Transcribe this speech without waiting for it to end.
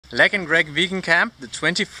Leg and Greg Vegan Camp, the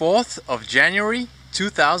 24th of January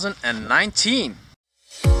 2019.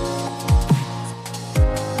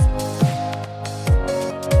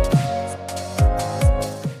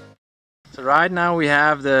 So right now we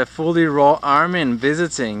have the Fully Raw Armin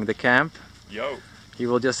visiting the camp. Yo! He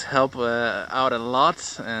will just help out a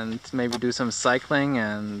lot and maybe do some cycling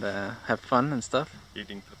and have fun and stuff.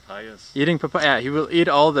 Eating papayas. Eating papaya, yeah, he will eat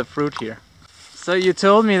all the fruit here. So you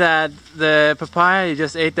told me that the papaya, you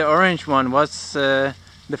just ate the orange one. What's the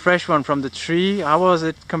fresh one from the tree? How was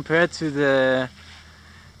it compared to the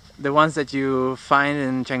ones that you find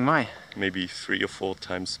in Chiang Mai? Maybe 3 or 4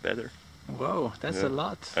 times better. Whoa, that's a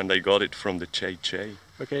lot. And I got it from the Che Che.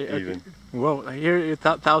 Okay, even. Okay. Whoa, here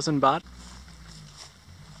 1,000 baht.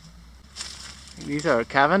 These are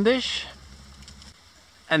Cavendish.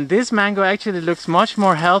 And this mango actually looks much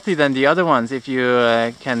more healthy than the other ones, if you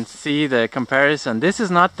can see the comparison. This is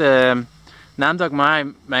not the Nam Dok Mai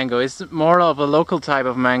mango, it's more of a local type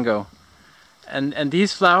of mango. And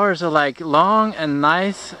these flowers are like long and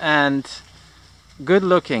nice and good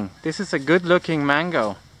looking. This is a good looking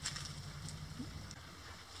mango.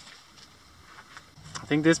 I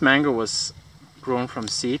think this mango was grown from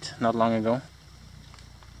seed not long ago.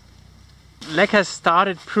 Lek has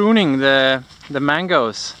started pruning the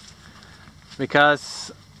mangoes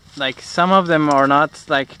because like some of them are not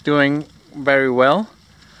like doing very well,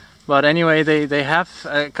 but anyway they have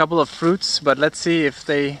a couple of fruits, but let's see if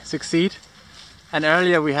they succeed. And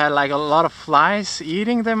earlier we had like a lot of flies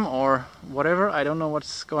eating them or whatever. I don't know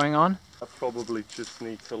what's going on. That probably just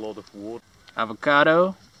needs a lot of water.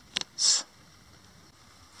 Avocado. So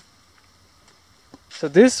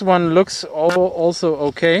this one looks also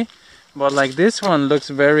okay. But like this one looks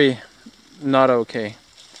very not okay.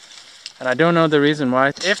 And I don't know the reason why.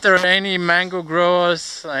 If there are any mango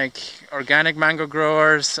growers, like organic mango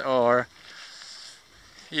growers or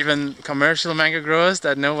even commercial mango growers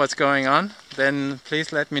that know what's going on, then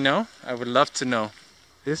please let me know. I would love to know.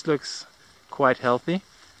 This looks quite healthy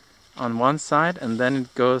on one side and then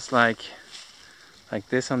it goes like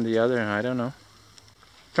this on the other. I don't know.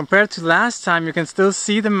 Compared to last time, you can still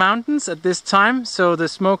see the mountains at this time, so the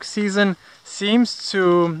smoke season seems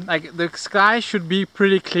to, like, the sky should be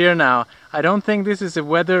pretty clear now. I don't think this is a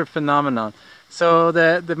weather phenomenon. So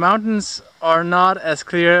the mountains are not as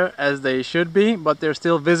clear as they should be, but they're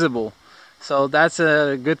still visible. So that's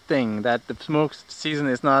a good thing, that the smoke season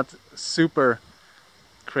is not super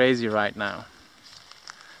crazy right now.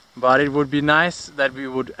 But it would be nice that we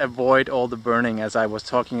would avoid all the burning, as I was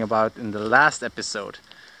talking about in the last episode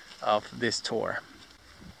of this tour.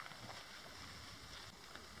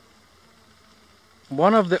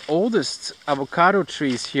 One of the oldest avocado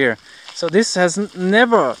trees here. So this has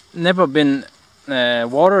never been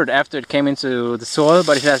watered after it came into the soil,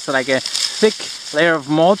 but it has like a thick layer of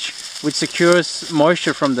mulch which secures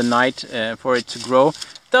moisture from the night for it to grow.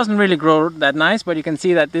 It doesn't really grow that nice, but you can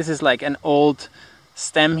see that this is like an old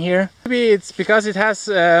stem here. Maybe it's because it has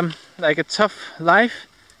like a tough life.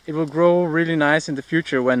 It will grow really nice in the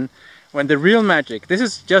future when the real magic, this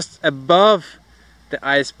is just above the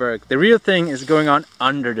iceberg. The real thing is going on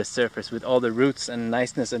under the surface with all the roots and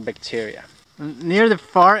niceness and bacteria. Near the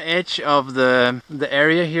far edge of the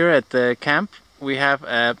area here at the camp, we have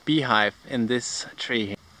a beehive in this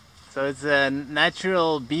tree. So it's a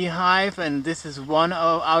natural beehive and this is one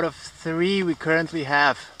out of 3 we currently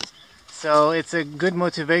have. So it's a good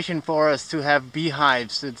motivation for us to have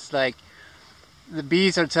beehives. It's like the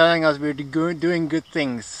bees are telling us we're doing good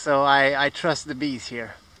things, so I trust the bees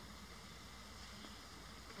here.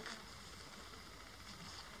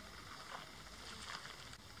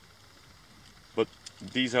 But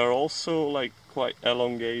these are also like quite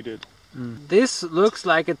elongated. This looks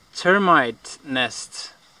like a termite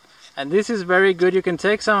nest. And this is very good. You can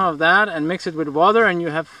take some of that and mix it with water and you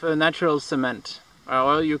have natural cement.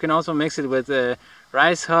 Or you can also mix it with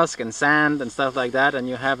rice husk and sand and stuff like that, and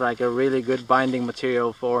you have like a really good binding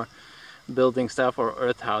material for building stuff or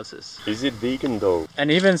earth houses. Is it vegan though? And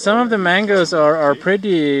even some of the mangoes are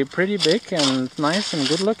pretty big and nice and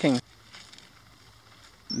good looking.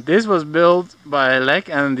 This was built by Lek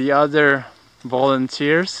and the other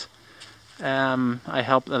volunteers. I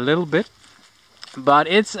helped a little bit, but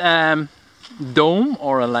it's a dome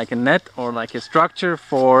or like a net or like a structure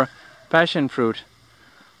for passion fruit.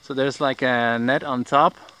 So there's like a net on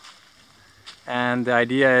top, and the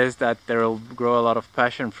idea is that there will grow a lot of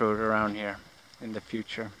passion fruit around here in the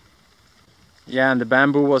future. Yeah, and the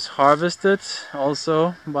bamboo was harvested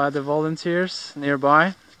also by the volunteers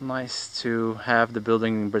nearby. Nice to have the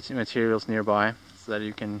building materials nearby so that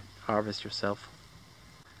you can harvest yourself.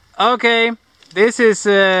 Okay, this is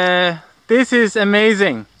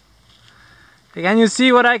amazing. Can you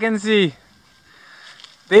see what I can see?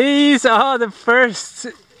 These are the first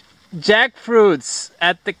jackfruits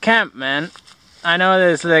at the camp, man. I know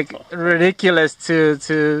it's like ridiculous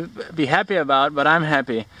to be happy about, but I'm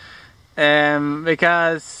happy.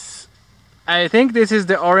 Because I think this is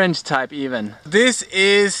the orange type even. This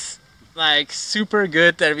is like super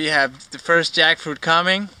good that we have the first jackfruit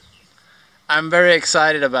coming. I'm very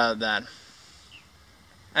excited about that.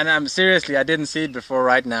 And I didn't see it before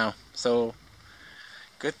right now. So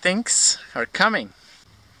good things are coming.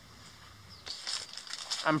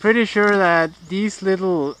 I'm pretty sure that these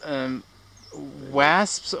little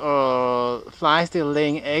wasps or flies, they're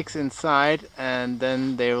laying eggs inside, and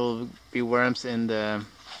then there will be worms in the...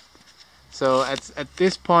 So at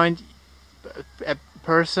this point a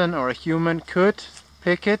person or a human could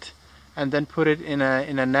pick it and then put it in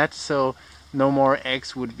a net, so no more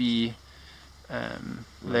eggs would be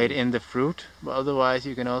laid in the fruit. But otherwise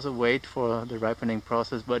you can also wait for the ripening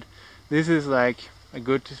process, but this is like a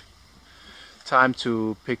good time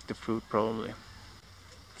to pick the fruit probably.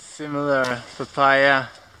 Similar papaya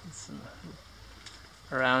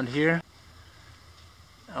around here.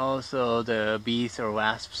 Also the bees or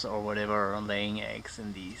wasps or whatever are laying eggs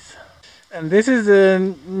in these. And this is a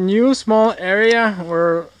new small area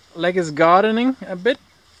where Leg is gardening a bit.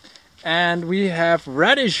 And we have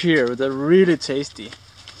radish here. They're really tasty.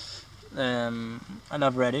 I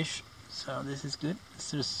love radish, so this is good.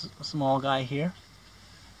 This is a small guy here.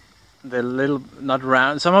 They're little, not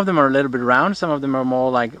round. Some of them are a little bit round. Some of them are more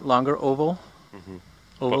like longer oval. Mm-hmm.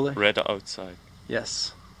 Oval. But red outside.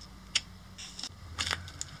 Yes.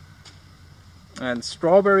 And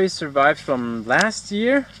strawberries survived from last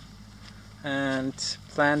year and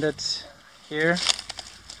planted here.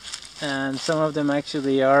 And some of them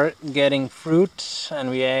actually are getting fruit, and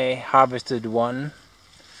we harvested one.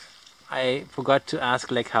 I forgot to ask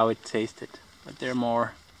like how it tasted, but they're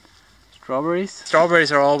more strawberries.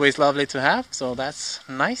 Strawberries are always lovely to have, so that's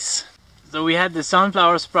nice. So we had the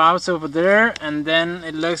sunflower sprouts over there, and then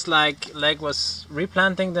it looks like Leg was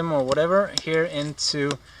replanting them or whatever here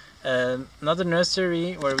into another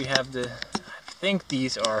nursery where we have I think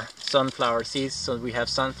these are sunflower seeds, so we have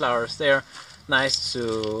sunflowers there. Nice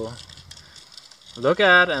to look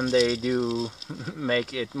at, and they do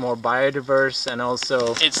make it more biodiverse, and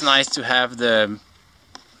also it's nice to have the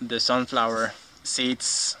sunflower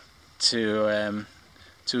seeds to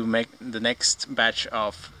make the next batch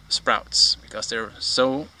of sprouts, because they're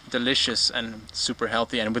so delicious and super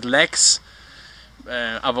healthy. And with Leg's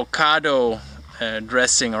avocado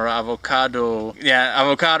dressing or avocado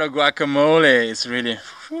guacamole is really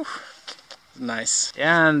nice.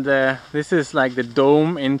 Yeah, and this is like the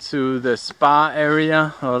dome into the spa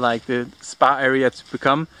area, or like the spa area to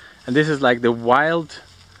become. And this is like the wild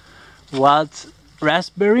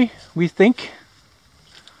raspberry, we think,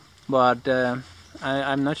 but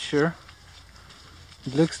I'm not sure.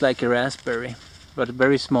 It looks like a raspberry, but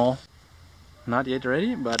very small. Not yet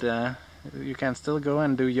ready, but you can still go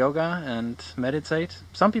and do yoga and meditate.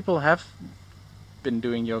 Some people have been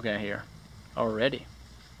doing yoga here already.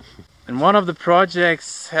 And one of the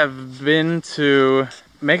projects have been to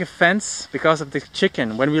make a fence because of the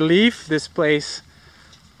chicken. When we leave this place,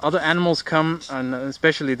 other animals come, and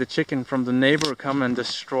especially the chicken from the neighbor come and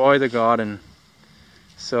destroy the garden.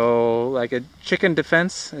 So like a chicken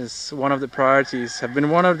defense is one of the priorities, have been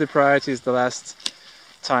one of the priorities the last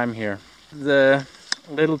time here. The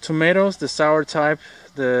little tomatoes, the sour type,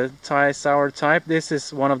 the Thai sour type, this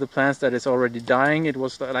is one of the plants that is already dying. It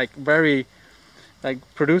was like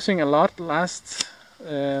producing a lot last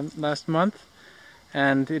month,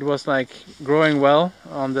 and it was like growing well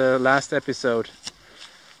on the last episode.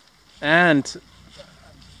 And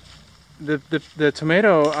the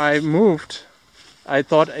tomato I moved, I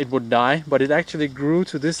thought it would die, but it actually grew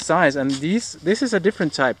to this size. And this is a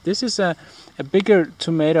different type. This is a bigger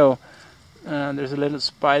tomato. There's a little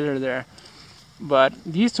spider there, but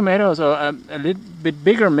these tomatoes are a little bit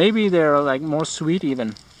bigger. Maybe they're like more sweet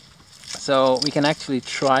even. So we can actually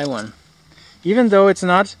try one. Even though it's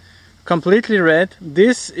not completely red,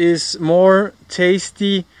 this is more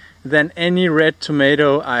tasty than any red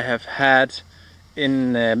tomato I have had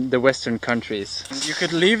in the Western countries. You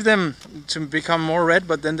could leave them to become more red,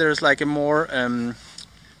 but then there's like a more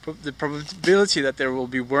the probability that there will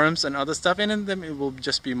be worms and other stuff in them, it will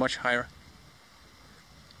just be much higher.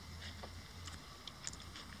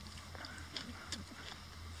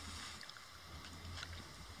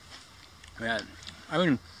 Yeah, I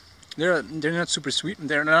mean, they're not super sweet.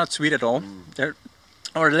 They're not sweet at all. They're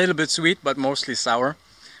a little bit sweet, but mostly sour,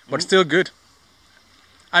 but still good.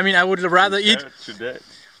 I mean, I would rather eat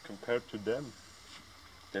compared to them.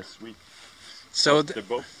 They're sweet. So they're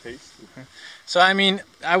both tasty. So I mean,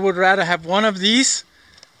 I would rather have one of these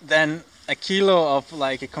than a kilo of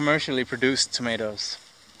like commercially produced tomatoes.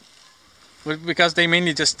 Because they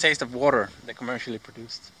mainly just taste of water, the commercially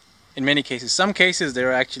produced. In many cases. Some cases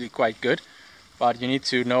they're actually quite good, but you need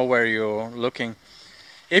to know where you're looking.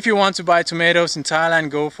 If you want to buy tomatoes in Thailand,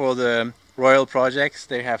 go for the Royal Projects.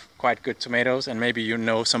 They have quite good tomatoes, and maybe you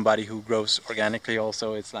know somebody who grows organically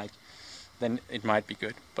also. It's like, then it might be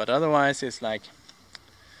good. But otherwise it's like,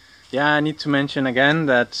 yeah, I need to mention again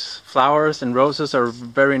that flowers and roses are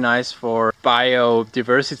very nice for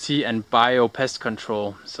biodiversity and biopest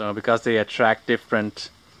control. So because they attract different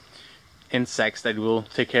insects that will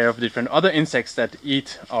take care of different other insects that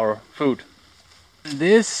eat our food.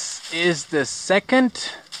 This is the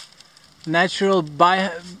second natural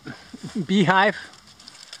beehive,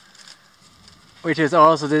 which is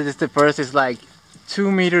also, this is the first, is like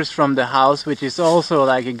 2 meters from the house, which is also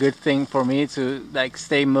like a good thing for me to like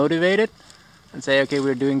stay motivated and say, okay,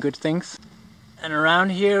 we're doing good things. And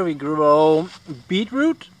around here we grow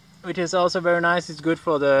beetroot, which is also very nice. It's good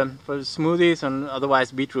for the smoothies, and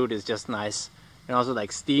otherwise beetroot is just nice. And also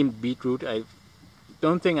like steamed beetroot. I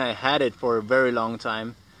don't think I had it for a very long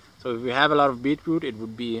time. So if we have a lot of beetroot, it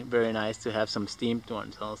would be very nice to have some steamed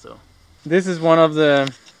ones also. This is one of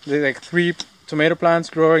the like 3 tomato plants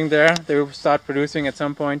growing there. They will start producing at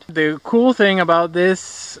some point. The cool thing about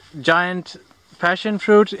this giant passion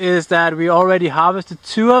fruit is that we already harvested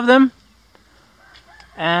 2 of them.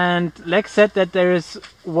 And Lex said that there is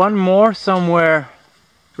one more somewhere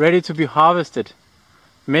ready to be harvested.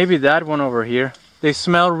 Maybe that one over here. They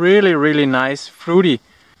smell really, really nice, fruity.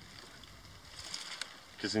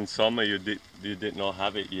 Because in summer you did not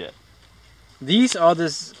have it yet. These are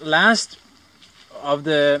the last of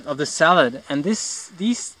the salad, and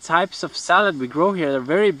these types of salad we grow here, they're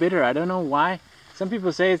very bitter. I don't know why. Some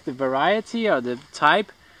people say it's the variety or the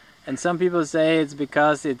type, and some people say it's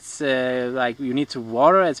because it's like you need to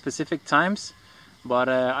water at specific times, but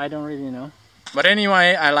I don't really know. But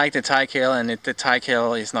anyway, I like the Thai kale, and the Thai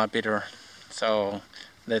kale is not bitter, so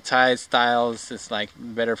the Thai styles is like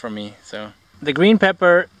better for me. So the green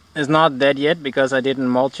pepper is not dead yet because I didn't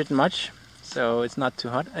mulch it much, so it's not too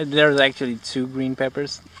hot. There's actually 2 green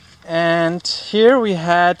peppers. And here we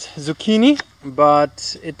had zucchini,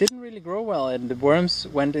 but it didn't really grow well and the worms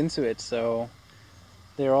went into it, so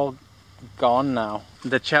they're all gone now.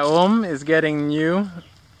 The chaom is getting new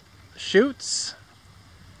shoots.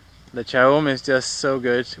 The chaom is just so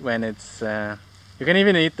good when it's you can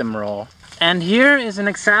even eat them raw. And here is an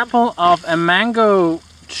example of a mango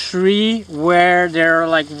tree where there are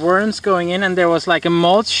like worms going in, and there was like a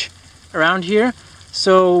mulch around here.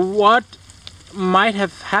 So what might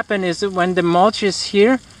have happened is that when the mulch is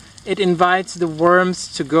here, it invites the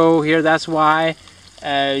worms to go here. That's why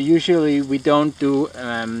usually we don't do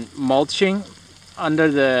mulching under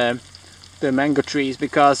the mango trees,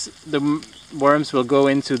 because the worms will go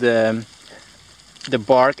into the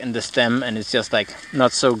bark and the stem, and it's just like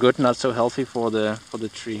not so good, not so healthy for the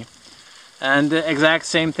tree. And the exact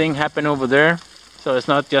same thing happened over there, so it's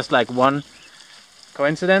not just like one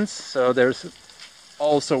coincidence. So there's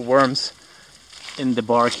also worms in the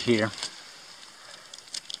bark here.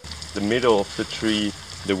 The middle of the tree,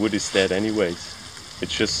 the wood is dead anyways.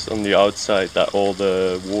 It's just on the outside that all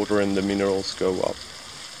the water and the minerals go up.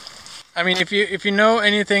 I mean, if you know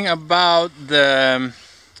anything about the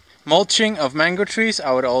mulching of mango trees,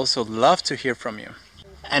 I would also love to hear from you.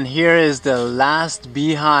 And here is the last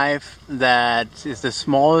beehive, that is the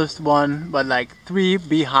smallest one, but like 3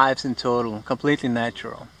 beehives in total, completely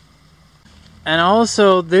natural. And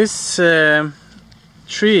also this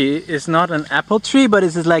tree is not an apple tree, but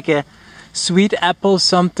it's like a sweet apple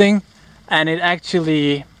something, and it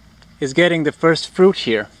actually is getting the first fruit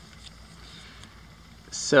here.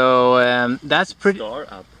 So that's pretty... Star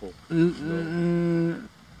apple?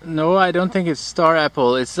 No, I don't think it's star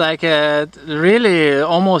apple. It's like a really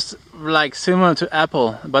almost like similar to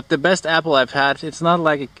apple, but the best apple I've had. It's not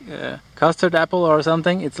like a custard apple or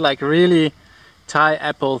something. It's like really Thai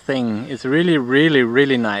apple thing. It's really, really,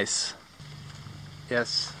 really nice.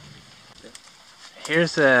 Yes.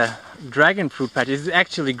 Here's a dragon fruit patch. It's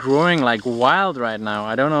actually growing like wild right now.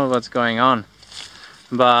 I don't know what's going on,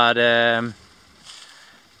 but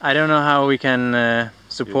I don't know how we can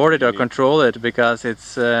support it or control it, because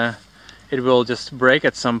it's it will just break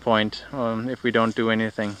at some point if we don't do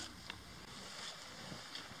anything.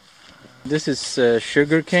 This is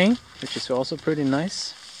sugar cane, which is also pretty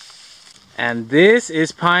nice. And this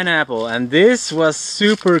is pineapple, and this was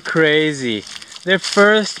super crazy. The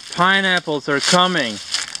first pineapples are coming.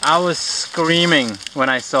 I was screaming when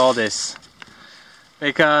I saw this.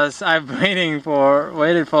 because I've waited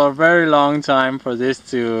for a very long time for this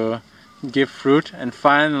to give fruit, and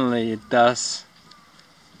finally it does.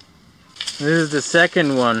 This is the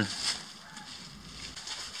second one.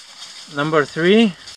 Number 3.